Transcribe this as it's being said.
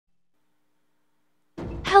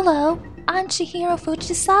Hello, I'm Chihiro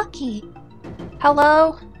Fujisaki.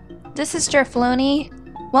 Hello, this is Driflooney.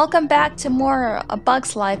 Welcome back to more A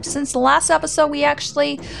Bug's Life. Since the last episode, we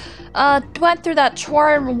actually went through that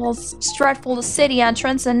horrible, dreadful city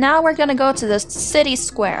entrance, and now we're gonna go to the city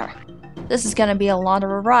square. This is gonna be a lot of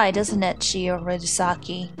a ride, isn't it, Chihiro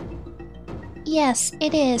Fujisaki? Yes,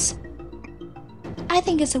 it is. I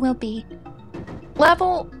think it will be.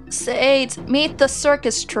 Level 8, meet the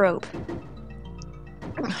circus troupe.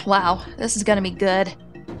 Wow, this is gonna be good.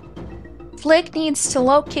 Flick needs to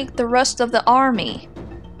locate the rest of the army.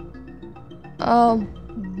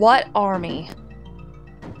 What army?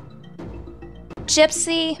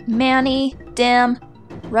 Gypsy, Manny, Dim,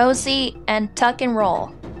 Rosie, and Tuck and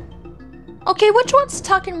Roll. Okay, which one's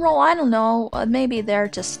Tuck and Roll? I don't know. Maybe they're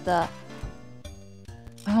just the...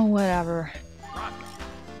 Oh, whatever.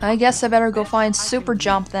 I guess I better go find Super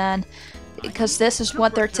Jump then. Because this is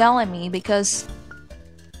what they're telling me, because...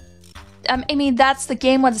 I mean, that's the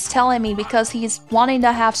game what it's telling me, because he's wanting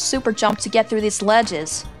to have Super Jump to get through these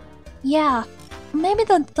ledges. Yeah, maybe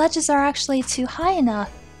the ledges are actually too high enough.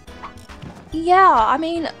 Yeah, I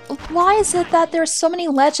mean, why is it that there's so many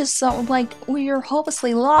ledges, so, like, we're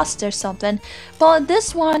hopelessly lost or something? But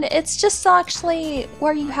this one, it's just actually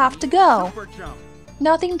where you have to go.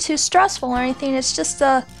 Nothing too stressful or anything, it's just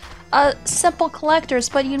a simple collectors,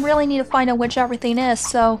 but you really need to find out which everything is,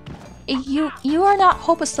 so... You are not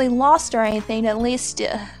hopelessly lost or anything, at least,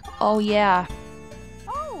 oh yeah.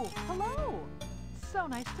 Oh, hello! So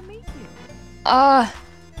nice to meet you.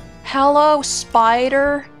 Hello,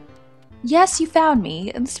 Spider? Yes, you found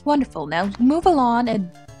me. It's wonderful. Now, move along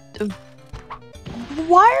and...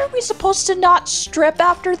 why are we supposed to not strip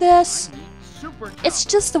after this? It's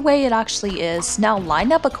just the way it actually is. Now,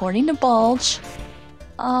 line up according to bulge.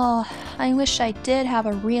 Oh, I wish I did have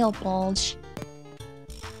a real bulge.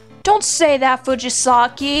 Don't say that,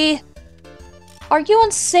 Fujisaki! Are you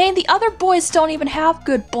insane? The other boys don't even have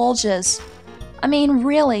good bulges. I mean,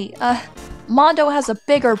 really, Mondo has a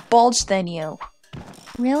bigger bulge than you.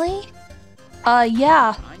 Really?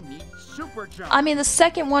 Yeah. I mean, the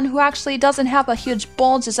second one who actually doesn't have a huge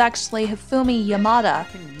bulge is actually Hifumi Yamada.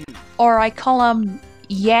 Or I call him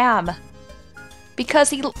Yam.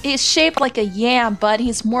 Because he's shaped like a yam, but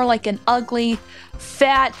he's more like an ugly,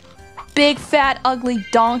 fat... big fat ugly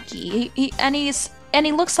donkey, and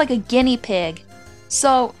he looks like a guinea pig.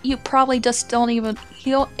 So you probably just don't even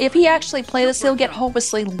if he actually plays this, he'll get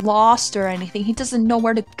hopelessly lost or anything. He doesn't know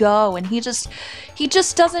where to go, and he just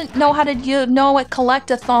doesn't know how to know what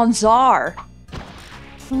collectathons are.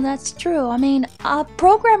 Well, that's true. I mean, a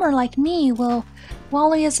programmer like me will,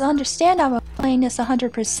 while he doesn't understand how playing this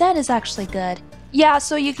 100% is actually good. Yeah,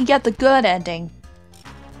 so you can get the good ending.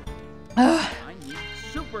 Ugh.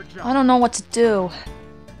 I don't know what to do.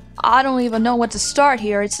 I don't even know what to start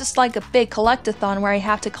here. It's just like a big collectathon where I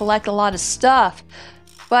have to collect a lot of stuff.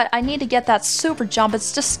 But I need to get that Super Jump. It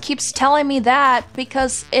just keeps telling me that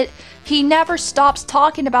because he never stops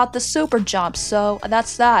talking about the Super Jump. So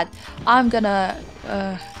that's that. I'm gonna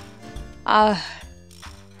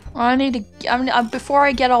I need to before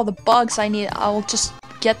I get all the bugs I'll just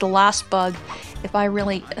get the last bug if I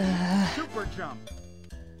really Super Jump.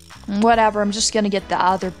 Whatever, I'm just gonna get the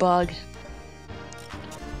other bug.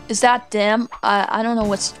 Is that Dim? I don't know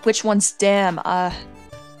which one's Dim.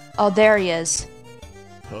 Oh, there he is.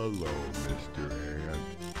 Hello, Mr. Ant.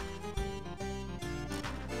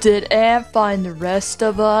 Did Ant find the rest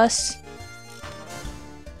of us?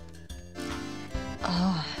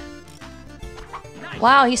 Oh.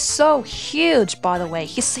 Wow, he's so huge, by the way.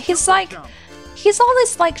 He's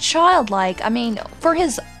always like childlike. I mean, for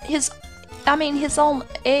his own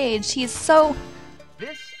age, he's so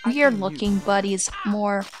weird looking, but he's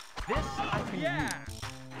more...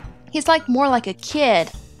 He's like more like a kid.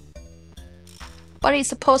 But he's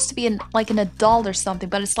supposed to be like an adult or something,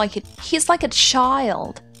 but it's like he's like a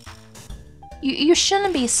child. You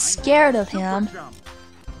shouldn't be scared of him.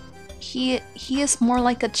 He is more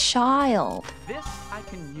like a child.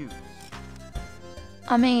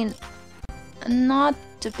 I mean, not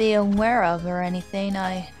to be aware of or anything,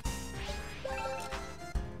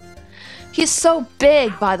 He's so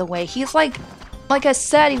big, by the way. He's like I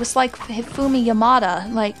said, he was like Hifumi Yamada,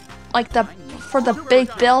 for the big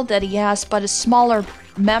build that he has, but his smaller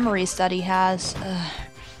memories that he has.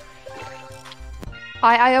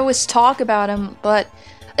 I always talk about him, but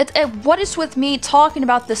what is with me talking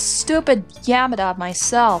about this stupid Yamada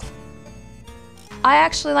myself? I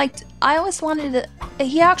always wanted to.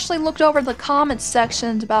 He actually looked over the comments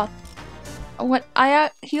sections about.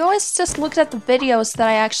 He always just looked at the videos that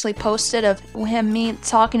I actually posted of me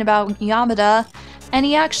talking about Yamada, and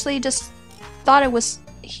he actually just thought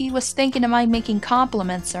he was thinking am I making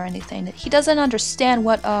compliments or anything. He doesn't understand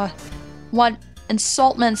what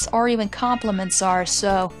insultments or even compliments are,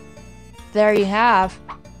 so there you have.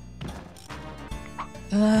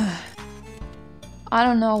 I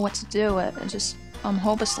don't know what to do. I'm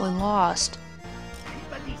hopelessly lost.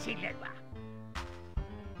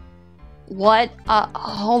 What?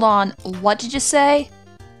 Hold on. What did you say?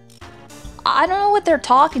 I don't know what they're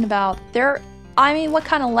talking about. I mean, what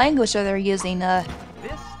kind of language are they using?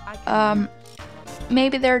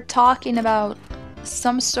 Maybe they're talking about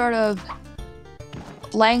some sort of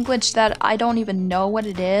language that I don't even know what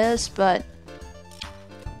it is, but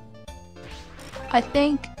I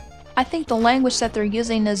think the language that they're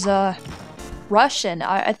using is Russian.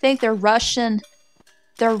 I think they're Russian.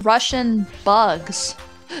 They're Russian bugs.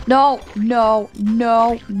 No, no,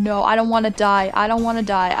 no, no. I don't want to die. I don't want to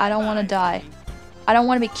die. I don't want to die. I don't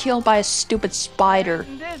want to be killed by a stupid spider.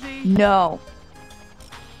 No.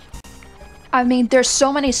 I mean, there's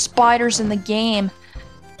so many spiders in the game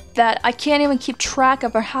that I can't even keep track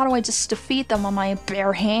of, or how do I just defeat them on my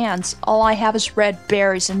bare hands? All I have is red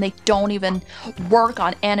berries and they don't even work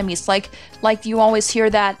on enemies. Like you always hear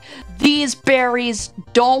that, these berries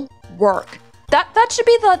don't work. That should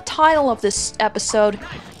be the title of this episode.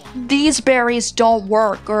 These berries don't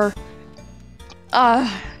work, or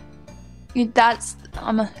that's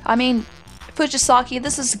I mean, Fujisaki,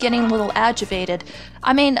 this is getting a little agitated.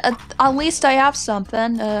 I mean, at least I have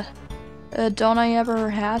something. Don't I ever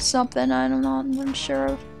have something? I'm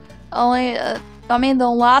sure. Only, I mean, the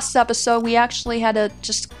last episode we actually had to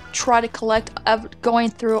just try to collect,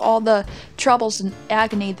 going through all the troubles and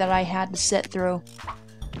agony that I had to sit through.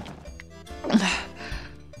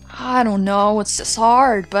 I don't know, it's just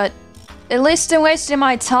hard, but at least I'm wasting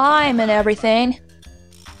my time and everything.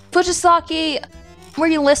 Fujisaki, were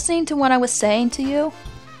you listening to what I was saying to you?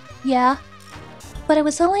 Yeah. But it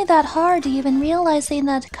was only that hard to even realizing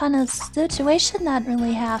that kind of situation that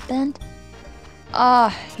really happened.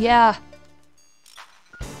 Yeah.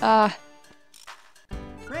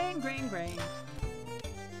 Grain.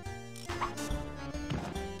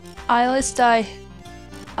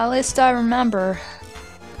 At least I remember.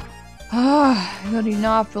 I do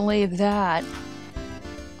not believe that.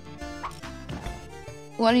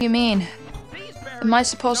 What do you mean? Am I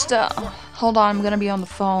supposed to... hold on, I'm gonna be on the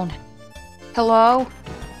phone. Hello?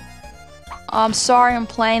 I'm sorry, I'm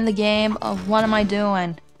playing the game. What am I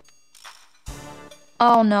doing?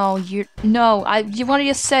 Oh no, what do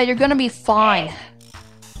you say? You're gonna be fine.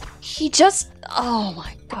 He just... oh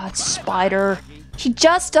my god, Spider. He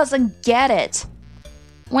just doesn't get it.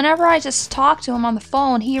 Whenever I just talk to him on the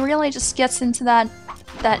phone, he really just gets into that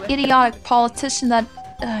idiotic politician that...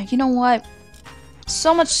 you know what?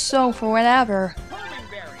 So much so for whatever.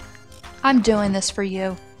 I'm doing this for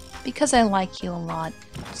you. Because I like you a lot.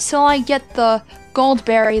 Till I get the gold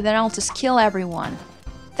berry, then I'll just kill everyone.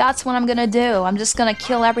 That's what I'm gonna do. I'm just gonna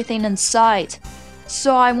kill everything in sight.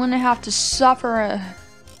 So I wouldn't have to suffer.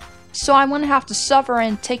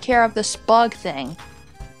 And take care of this bug thing.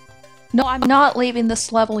 No, I'm not leaving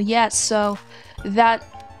this level yet, so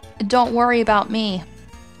don't worry about me.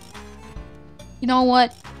 You know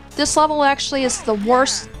what? This level actually is the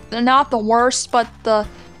worst. Not the worst, but the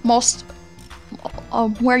most...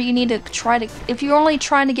 where you need to try to... if you're only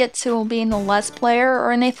trying to get to being a Let's Player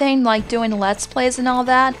or anything, like doing Let's Plays and all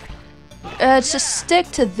that, just stick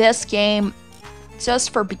to this game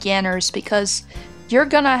just for beginners, because you're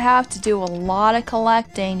gonna have to do a lot of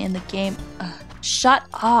collecting in the game. Shut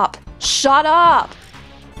up! Shut up!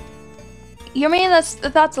 You mean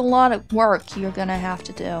that's a lot of work you're gonna have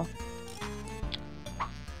to do.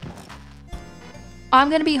 I'm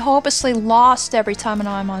gonna be hopelessly lost every time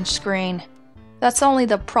I'm on screen. That's only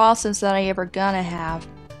the process that I ever gonna have.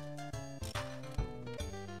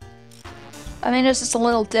 I mean, it's just a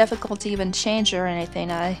little difficult to even change or anything.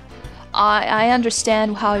 I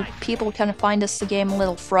understand how people kind of find this game a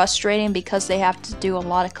little frustrating because they have to do a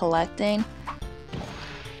lot of collecting.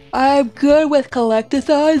 I'm good with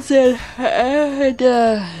collectathons and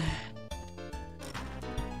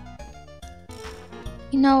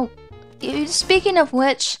you know, speaking of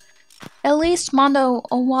which, at least Mondo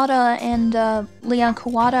Owada and Leon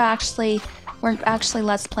Kawada weren't actually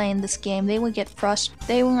Let's Playing this game. They would get frustrated.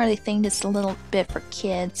 They would really think it's a little bit for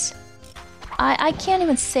kids. I can't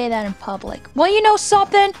even say that in public. Well, you know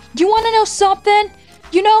something? You want to know something?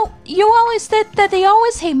 You know, you always said that they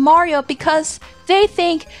always hate Mario because they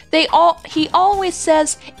think he always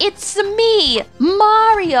says, "It's me,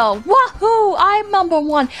 Mario, wahoo, I'm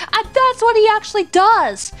 #1." And that's what he actually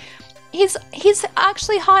does. He's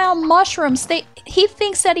actually high on mushrooms. He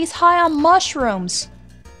thinks that he's high on mushrooms.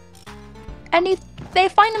 And they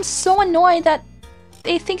find him so annoying that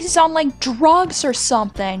they think he's on like drugs or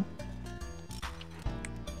something.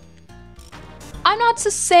 I'm not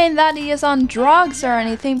just saying that he is on drugs or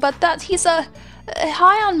anything, but that he's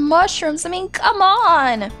high on mushrooms. I mean, come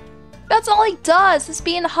on! That's all he does, is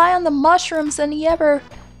being high on the mushrooms, and he ever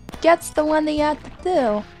gets the one that he had to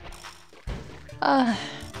do.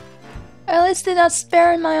 At least they're not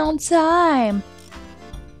sparing my own time.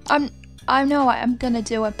 I know I'm gonna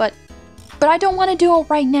do it, but I don't want to do it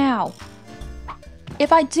right now.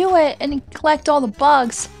 If I do it and collect all the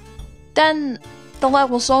bugs, then the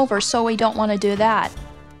level's over, so we don't want to do that.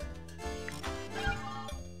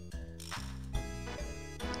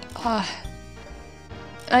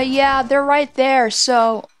 Yeah, they're right there,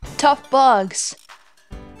 so tough bugs.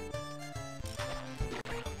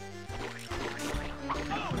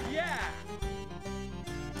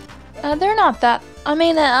 They're not that. I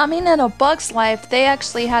mean, in A Bug's Life, they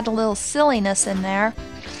actually had a little silliness in there.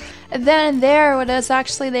 And then there, it was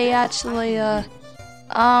actually they actually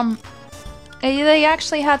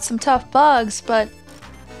had some tough bugs, but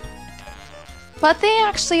they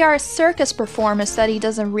actually are circus performers that he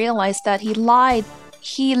doesn't realize that he lied.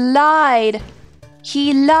 He lied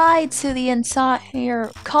to the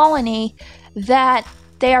entire colony that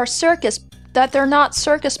they are that they're not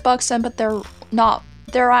circus bugs, but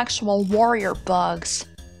they're actual warrior bugs.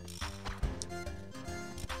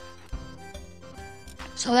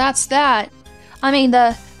 So that's that. I mean,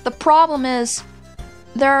 the problem is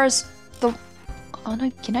there's the. Oh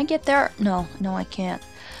no, can I get there? No, I can't.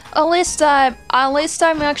 At least I'm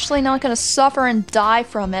actually not gonna suffer and die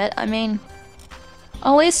from it. I mean,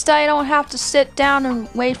 at least I don't have to sit down and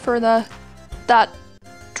wait for that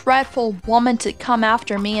dreadful woman to come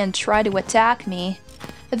after me and try to attack me.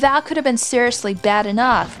 That could have been seriously bad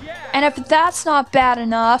enough. And if that's not bad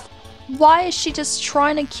enough, why is she just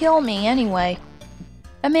trying to kill me anyway?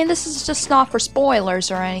 I mean, this is just not for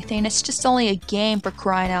spoilers or anything. It's just only a game for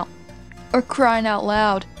crying out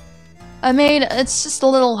loud. I mean, it's just a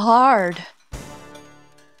little hard.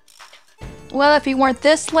 Well, if you weren't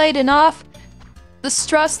this late enough, the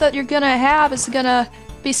stress that you're gonna have is gonna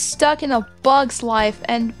be stuck in a bug's life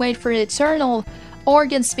and wait for eternal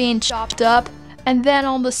organs being chopped up, and then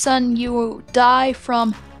all of a sudden you die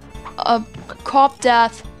from a cop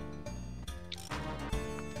death.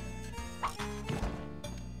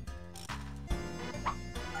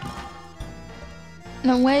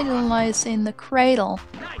 The way lies in the cradle.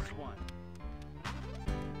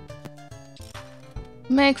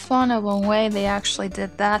 Make fun of the way they actually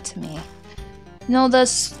did that to me. You know,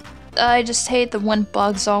 I just hate that when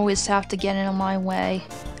bugs always have to get in my way.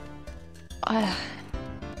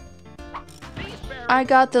 I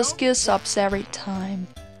got those goosebumps every time.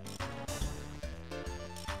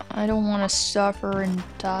 I don't want to suffer and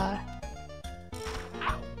die.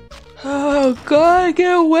 Oh god,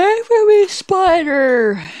 get away from me,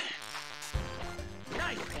 spider!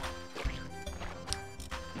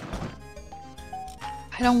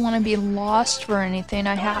 I don't want to be lost for anything.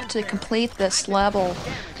 I have to complete this level.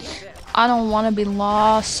 I don't want to be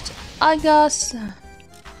lost. I got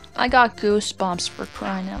goosebumps for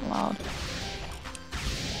crying out loud.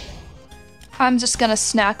 I'm just gonna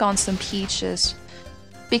snack on some peaches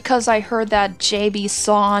because I heard that JB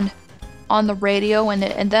song on the radio and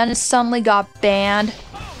then it suddenly got banned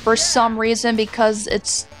for some reason because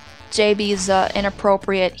it's JB's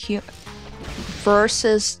inappropriate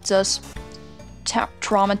verses just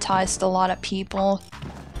traumatized a lot of people.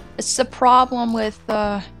 It's the problem with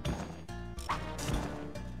the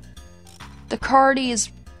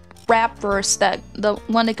Cardi's rap verse, that the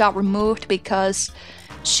one that got removed because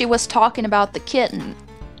she was talking about the kitten.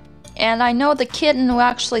 And I know the kitten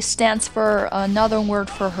actually stands for another word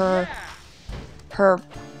for her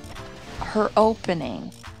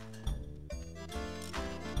opening,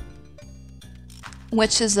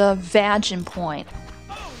 which is a vagin point.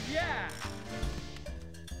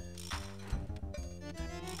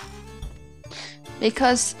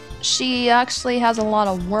 Because she actually has a lot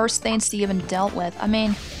of worse things to even dealt with. I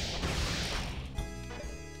mean,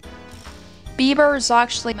 Bieber is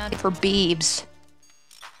actually meant for Biebs.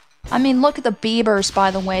 I mean, look at the Biebers,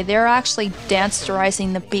 by the way. They're actually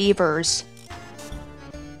dancerizing the Beavers.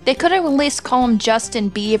 They could have at least called him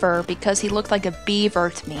Justin Bieber because he looked like a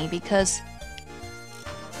beaver to me, because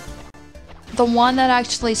the one that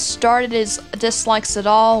actually started his dislikes at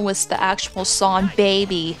all was the actual song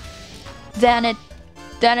Baby. Then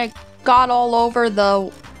it got all over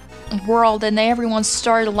the world and everyone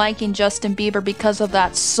started liking Justin Bieber because of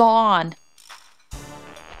that song.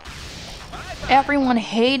 Everyone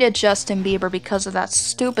hated Justin Bieber because of that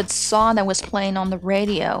stupid song that was playing on the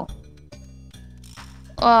radio.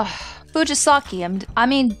 Fujisaki, I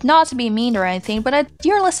mean, not to be mean or anything, but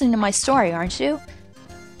you're listening to my story, aren't you?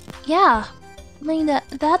 Yeah. I mean,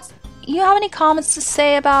 that's... You have any comments to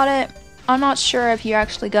say about it? I'm not sure if you're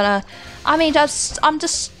actually gonna... I mean, I'm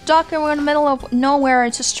just stuck in the middle of nowhere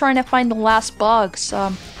and just trying to find the last bugs.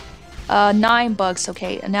 9 bugs,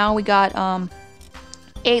 okay. And now we got,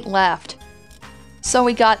 8 left. So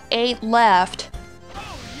we got 8 left.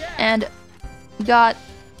 And we got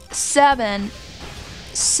 7,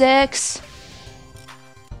 6,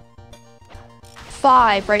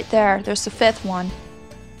 5 right there. There's the 5th one.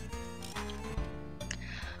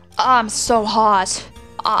 I'm so hot.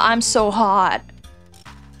 I'm so hot.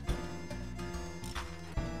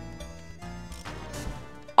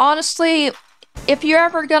 Honestly, if you're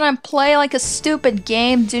ever gonna play like a stupid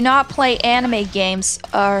game, do not play anime games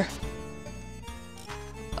or...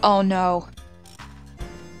 Oh no.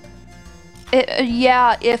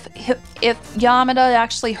 Yeah, if Yamada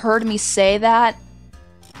actually heard me say that,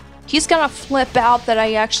 he's gonna flip out that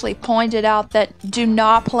I actually pointed out that do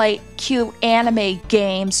not play cute anime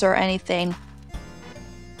games or anything.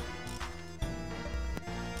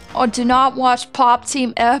 Or do not watch Pop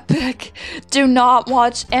Team Epic. Do not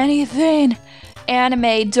watch anything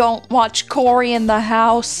anime. Don't watch Cory in the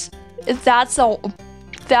House. That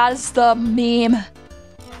is the meme.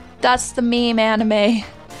 That's the meme anime.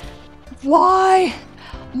 Why?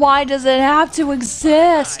 Why does it have to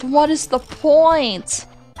exist? What is the point?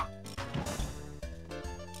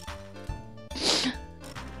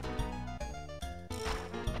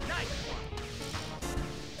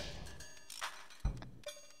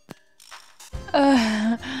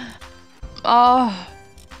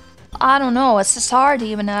 I don't know, it's just hard to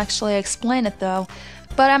even actually explain it though.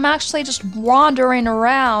 But I'm actually just wandering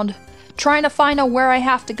around, trying to find out where I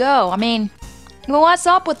have to go. I mean, well, what's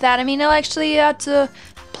up with that? I mean, I actually have to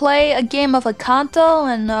play a game of Akanto,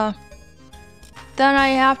 and then I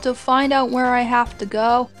have to find out where I have to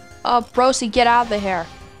go. Rosie, get out of here.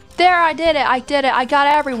 There, I did it, I got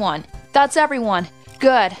everyone. That's everyone.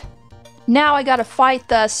 Good. Now I gotta fight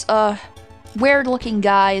this, weird-looking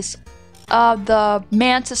guys. The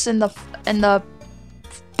mantis and the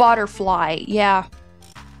butterfly. Yeah,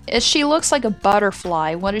 she looks like a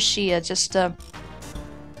butterfly. What is she? Just a...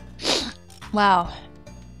 Wow.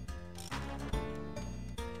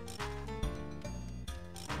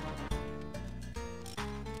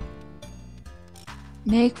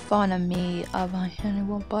 Make fun of me, of my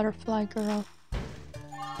animal butterfly girl.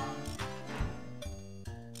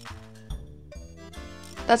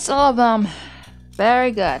 That's all of them.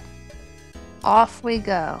 Very good. Off we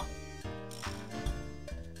go.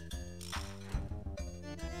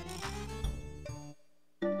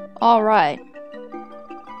 All right.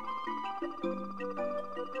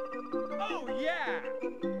 Oh yeah.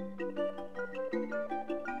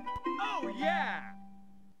 Oh yeah.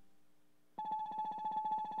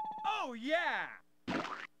 Oh yeah.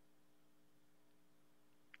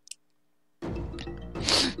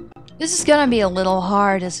 This is gonna be a little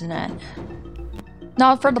hard, isn't it?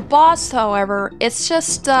 Now for the boss, however, it's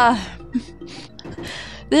just,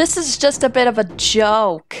 this is just a bit of a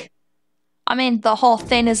joke. I mean, the whole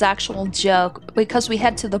thing is actual joke, because we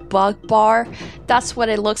head to the bug bar. That's what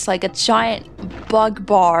it looks like, a giant bug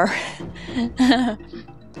bar.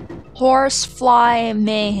 Horsefly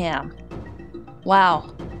mayhem.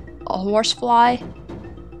 Wow. A horsefly?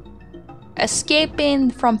 Escaping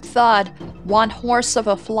from Thud, one horse of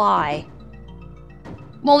a fly.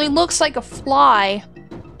 Well, he looks like a fly.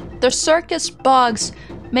 The circus bugs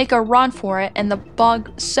make a run for it, and the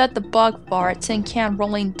bug set the bug bar at tin can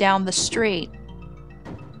rolling down the street.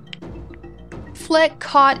 Flick,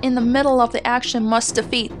 caught in the middle of the action, must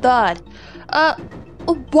defeat Thud.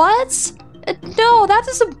 What? No, that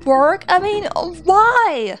doesn't work. I mean,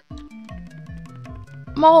 why?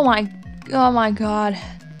 Oh my god.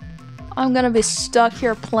 I'm gonna be stuck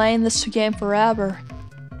here playing this game forever.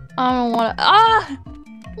 I don't wanna...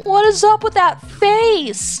 What is up with that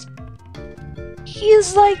face?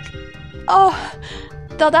 He's like... Oh...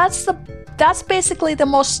 That's basically the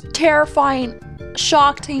most terrifying,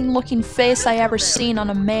 shocking looking face I ever seen on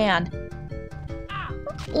a man.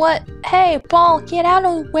 What? Hey, Ball, get out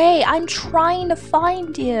of the way. I'm trying to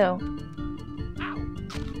find you.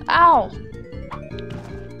 Ow.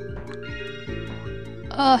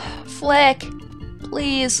 Flick.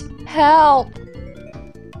 Please, help.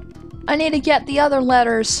 I need to get the other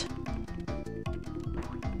letters.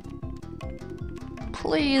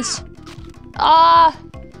 Please.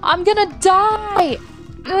 I'm gonna die.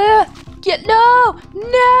 No!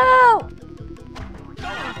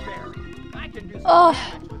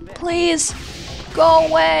 Please. Go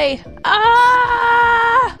away!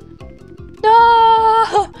 Ah!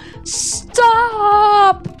 No!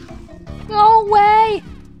 Stop! Go away!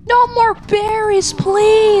 No more berries,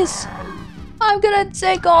 please! I'm gonna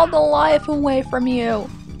take all the life away from you.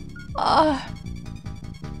 No!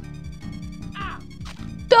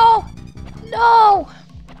 No!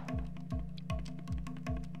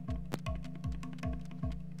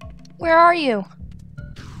 Where are you?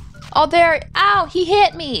 Oh, there. Ow, he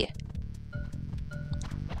hit me.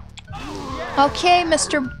 Okay,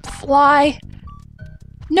 Mr. Fly.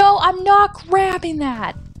 No, I'm not grabbing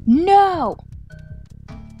that. No.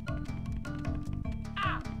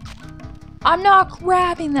 I'm not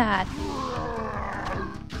grabbing that.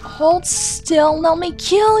 Hold still, let me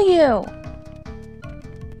kill you.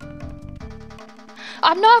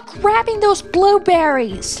 I'm not grabbing those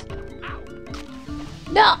blueberries.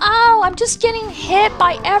 No, ow, I'm just getting hit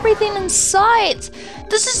by everything in sight.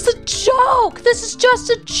 This is the joke. This is just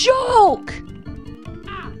a joke.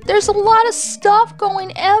 There's a lot of stuff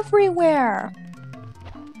going everywhere.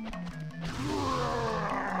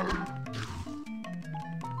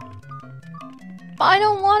 I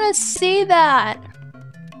don't want to see that.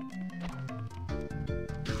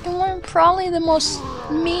 And probably the most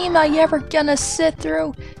meme I ever gonna sit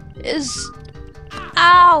through is...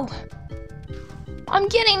 Ow! I'm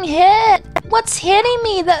getting hit! What's hitting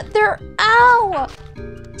me? They're... Ow!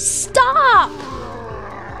 Stop!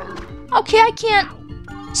 Okay, I can't...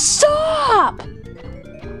 Stop!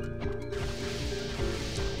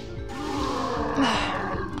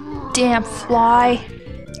 Damn fly.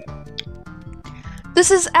 This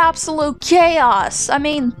is absolute chaos. I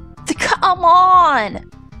mean, come on!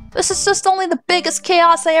 This is just only the biggest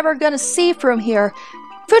chaos I ever gonna see from here.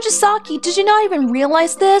 Fujisaki, did you not even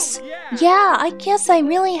realize this? Yeah, I guess I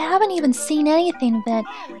really haven't even seen anything of it.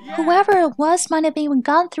 Whoever it was might have even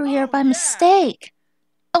gone through here by mistake.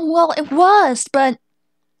 Oh, well, it was, but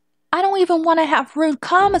I don't even want to have rude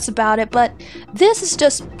comments about it, but this is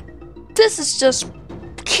just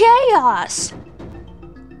chaos.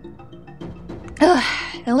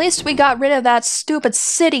 At least we got rid of that stupid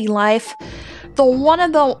city life. One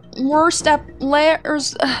of the worst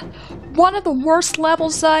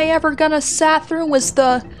levels I ever gonna sat through was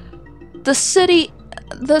the city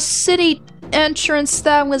entrance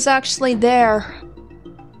that was actually there.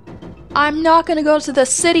 I'm not gonna go to the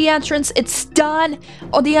city entrance. It's done.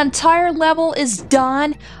 Oh, the entire level is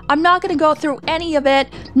done. I'm not gonna go through any of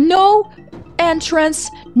it. No entrance,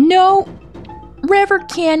 no river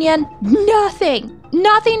canyon, nothing.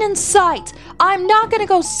 Nothing in sight. I'm not gonna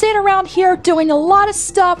go sit around here doing a lot of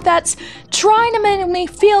stuff that's trying to make me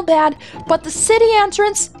feel bad, but the city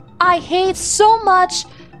entrance, I hate so much.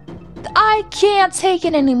 I can't take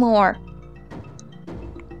it anymore.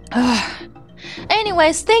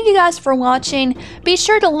 Anyways, thank you guys for watching. Be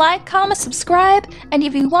sure to like, comment, subscribe, and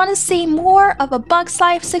if you want to see more of a Bugs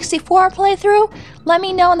Life 64 playthrough, let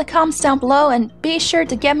me know in the comments down below, and be sure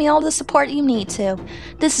to give me all the support you need to.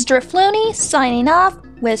 This is Driflooney signing off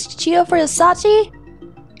with Fujisaki.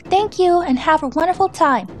 Thank you and have a wonderful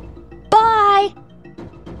time. Bye!